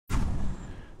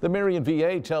The Marion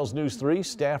VA tells News 3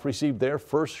 staff received their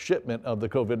first shipment of the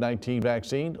COVID-19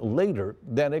 vaccine later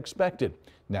than expected.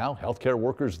 Now, healthcare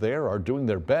workers there are doing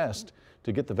their best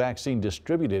to get the vaccine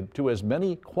distributed to as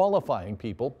many qualifying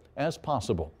people as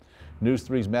possible. News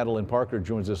 3's Madeline Parker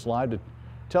joins us live to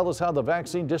tell us how the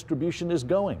vaccine distribution is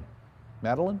going.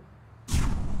 Madeline?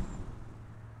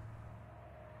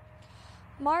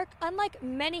 Mark, unlike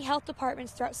many health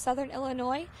departments throughout southern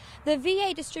Illinois, the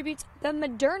VA distributes the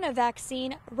Moderna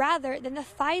vaccine rather than the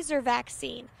Pfizer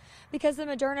vaccine. Because the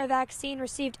Moderna vaccine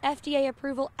received FDA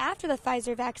approval after the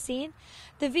Pfizer vaccine,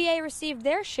 the VA received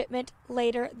their shipment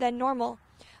later than normal.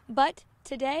 But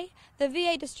today, the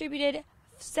VA distributed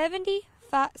 70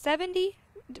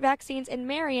 vaccines in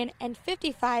Marion and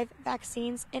 55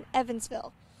 vaccines in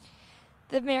Evansville.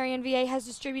 The Marion VA has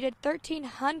distributed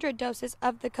 1,300 doses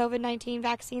of the COVID-19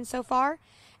 vaccine so far,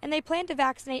 and they plan to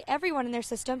vaccinate everyone in their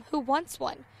system who wants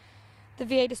one. The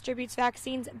VA distributes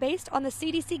vaccines based on the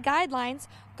CDC guidelines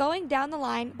going down the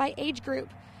line by age group.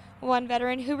 One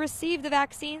veteran who received the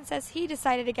vaccine says he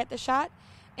decided to get the shot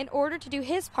in order to do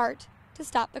his part to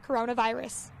stop the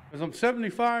coronavirus. As I'm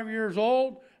 75 years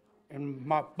old and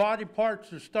my body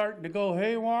parts are starting to go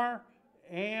haywire,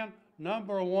 and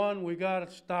number one, we got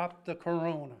to stop the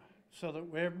corona so that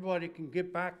everybody can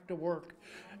get back to work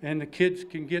and the kids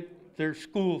can get their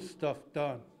school stuff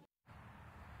done.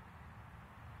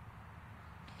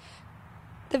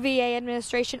 The VA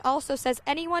administration also says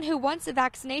anyone who wants a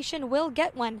vaccination will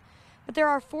get one, but there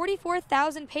are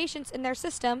 44,000 patients in their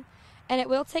system, and it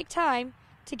will take time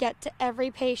to get to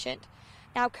every patient.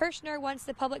 Now, Kirshner wants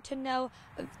the public to know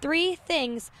 3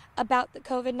 things about the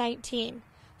COVID-19.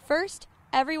 First,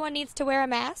 everyone needs to wear a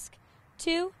mask.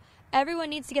 2, everyone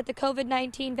needs to get the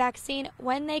COVID-19 vaccine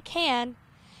when they can.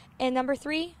 And number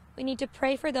 3, we need to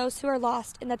pray for those who are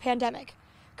lost in the pandemic.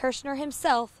 Kirshner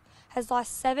himself has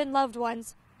lost 7 loved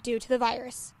ones due to the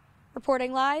virus.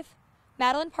 Reporting live,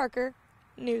 Madeline Parker,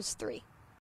 News 3.